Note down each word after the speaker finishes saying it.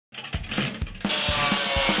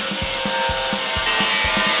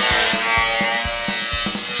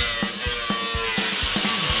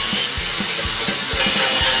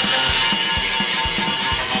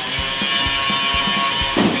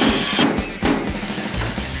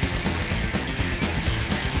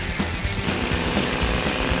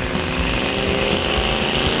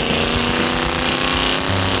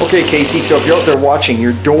Okay, Kasey, so if you're out there watching,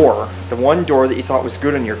 your door, the one door that you thought was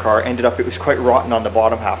good in your car, ended up it was quite rotten on the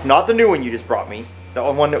bottom half. Not the new one you just brought me. The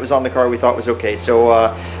one that was on the car we thought was okay. So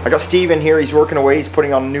I got Steve in here, he's working away, he's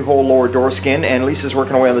putting on a new whole lower door skin, and Lisa's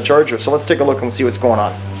working away on the charger. So let's take a look and see what's going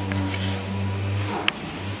on.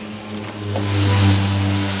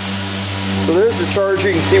 So there's the charger.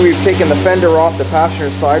 You can see we've taken the fender off the passenger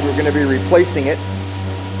side. We're going to be replacing it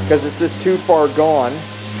because it's just too far gone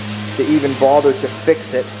to even bother to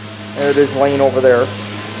fix it. There it is laying over there.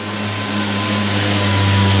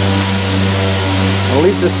 At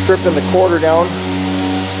least it's stripping the quarter down.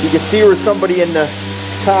 You can see where somebody in the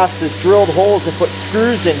past has drilled holes and put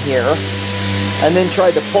screws in here and then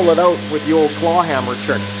tried to pull it out with the old claw hammer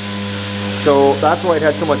trick. So that's why it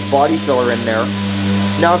had so much body filler in there.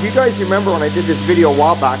 Now if you guys remember when I did this video a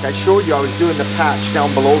while back, I showed you I was doing the patch down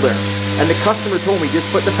below there. And the customer told me just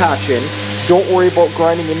put the patch in. Don't worry about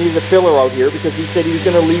grinding any of the filler out here because he said he was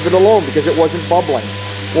going to leave it alone because it wasn't bubbling.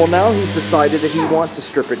 Well, now he's decided that he wants to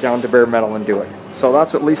strip it down to bare metal and do it. So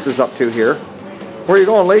that's what Lisa's up to here. Where are you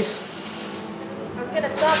going, Lise? I was going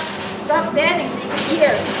to stop sanding so you can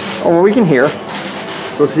hear. Oh, well, we can hear.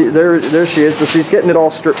 So see, there she is. So she's getting it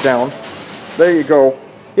all stripped down. There you go.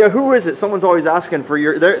 Yeah, who is it? Someone's always asking for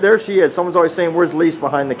your... There she is. Someone's always saying, where's Lise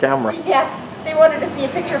behind the camera? Yeah, they wanted to see a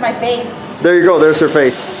picture of my face. There you go. There's her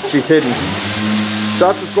face. She's hidden. So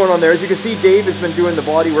that's what's going on there. As you can see, Dave has been doing the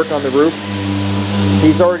body work on the roof.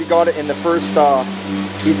 He's already got it in the first.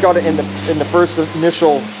 He's got it in the first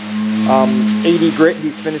initial 80 grit.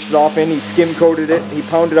 He's finished it off in. He skim coated it. He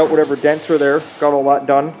pounded out whatever dents were there. Got all that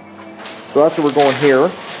done. So that's where we're going here,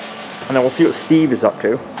 and then we'll see what Steve is up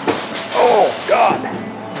to. Oh God!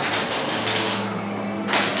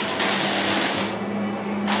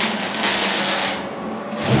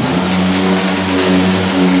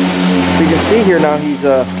 So you can see here now he's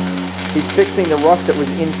fixing the rust that was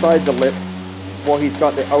inside the lip while he's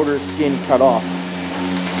got the outer skin cut off.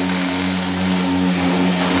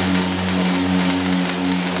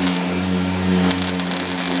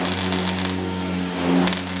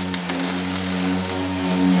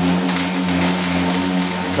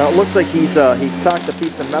 Now it looks like he's tacked a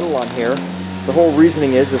piece of metal on here. The whole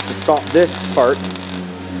reasoning is to stop this part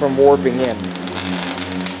from warping in.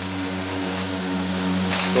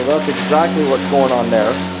 So that's exactly what's going on there.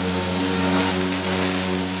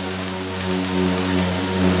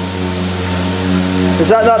 Is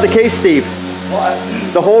that not the case, Steve? What?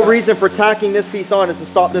 The whole reason for tacking this piece on is to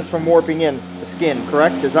stop this from warping in the skin,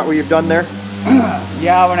 correct? Is that what you've done there?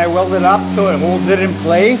 Yeah, when I weld it up so it holds it in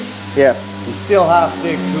place. Yes. You still have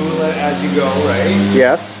to cool it as you go, right?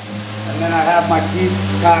 Yes. And then I have my piece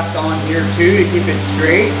tacked on here too to keep it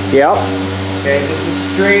straight. Yep. Okay, this is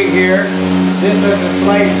straight here. This has a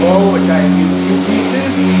slight bow, which I do 2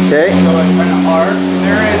 pieces. Okay. So it kind of arcs, and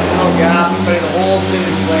there is no gap, but it holds it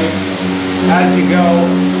in place as you go.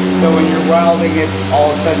 So when you're welding it,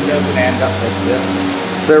 all of a sudden doesn't end up like this.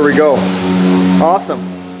 There we go. Awesome.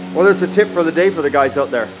 Well, there's a tip for the day for the guys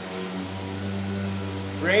out there.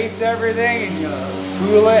 Brace everything and you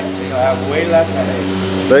cool it, so you'll have way less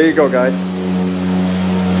headache. There you go, guys.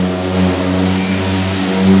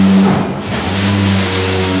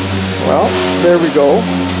 Well, there we go.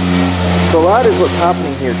 So that is what's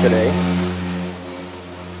happening here today.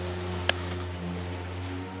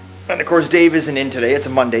 And of course, Dave isn't in today. It's a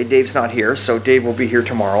Monday. Dave's not here, so Dave will be here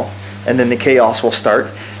tomorrow, and then the chaos will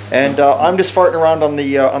start. And I'm just farting around on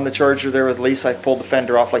the Charger there with Lisa. I pulled the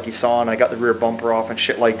fender off like you saw, and I got the rear bumper off and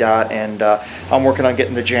shit like that. And I'm working on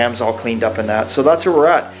getting the jams all cleaned up and that. So that's where we're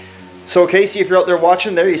at. So Kasey, if you're out there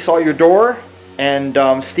watching, there you saw your door. And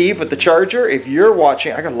Steve with the Charger. If you're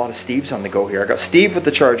watching, I got a lot of Steves on the go here. I got Steve with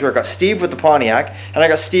the Charger, I got Steve with the Pontiac, and I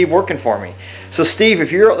got Steve working for me. So Steve,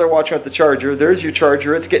 if you're out there watching with the Charger, there's your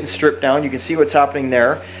Charger. It's getting stripped down. You can see what's happening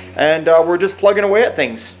there. And we're just plugging away at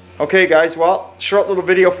things. Okay guys, well, short little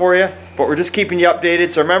video for you, but we're just keeping you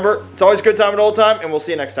updated. So remember, it's always a good time and old time, and we'll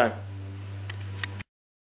see you next time.